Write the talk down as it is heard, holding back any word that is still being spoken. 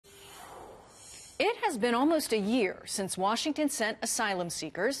It has been almost a year since Washington sent asylum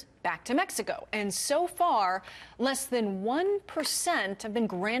seekers back to Mexico, and so far, less than 1% have been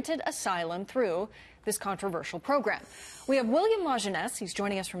granted asylum through this controversial program. We have William Jeunesse. He's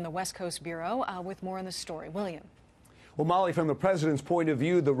joining us from the West Coast Bureau with more on the story. William. Well, Molly, from the president's point of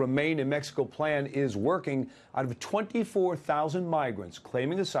view, the Remain in Mexico plan is working. Out of 24,000 migrants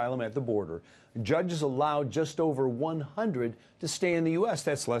claiming asylum at the border, judges allowed just over 100 to stay in the U.S.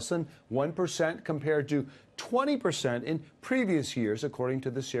 That's less than 1% compared to 20% in previous years, according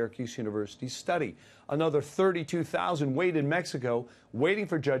to the Syracuse University study. Another 32,000 wait in Mexico, waiting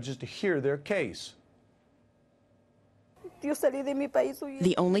for judges to hear their case.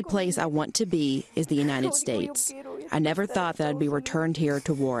 The only place I want to be is the United States. I never thought that I'd be returned here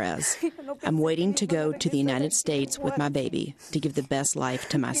to Juarez. I'm waiting to go to the United States with my baby to give the best life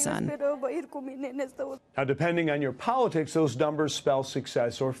to my son. Now, depending on your politics, those numbers spell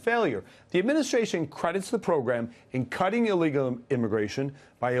success or failure. The administration credits the program in cutting illegal immigration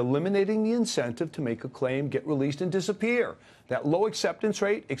by eliminating the incentive to make a claim, get released, and disappear. That low acceptance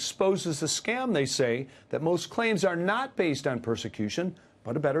rate exposes the scam, they say, that most claims are not based on persecution,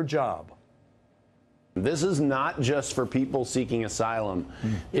 but a better job. This is not just for people seeking asylum.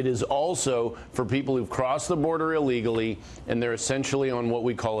 It is also for people who've crossed the border illegally, and they're essentially on what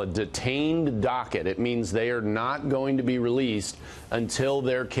we call a detained docket. It means they are not going to be released until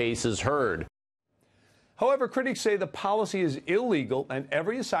their case is heard. However, critics say the policy is illegal and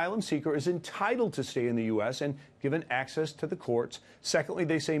every asylum seeker is entitled to stay in the U.S. and given access to the courts. Secondly,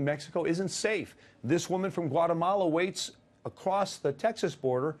 they say Mexico isn't safe. This woman from Guatemala waits across the Texas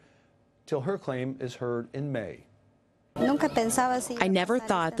border till her claim is heard in May. I never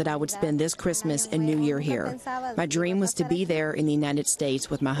thought that I would spend this Christmas and New Year here. My dream was to be there in the United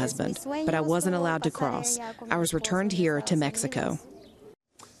States with my husband, but I wasn't allowed to cross. I was returned here to Mexico.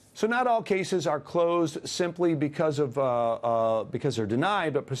 So not all cases are closed simply because they're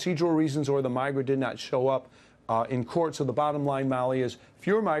denied, but procedural reasons or the migrant did not show up in court. So the bottom line, Molly, is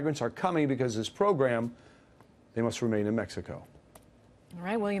fewer migrants are coming because of this program. They must remain in Mexico. All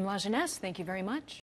right, William Jeunesse, thank you very much.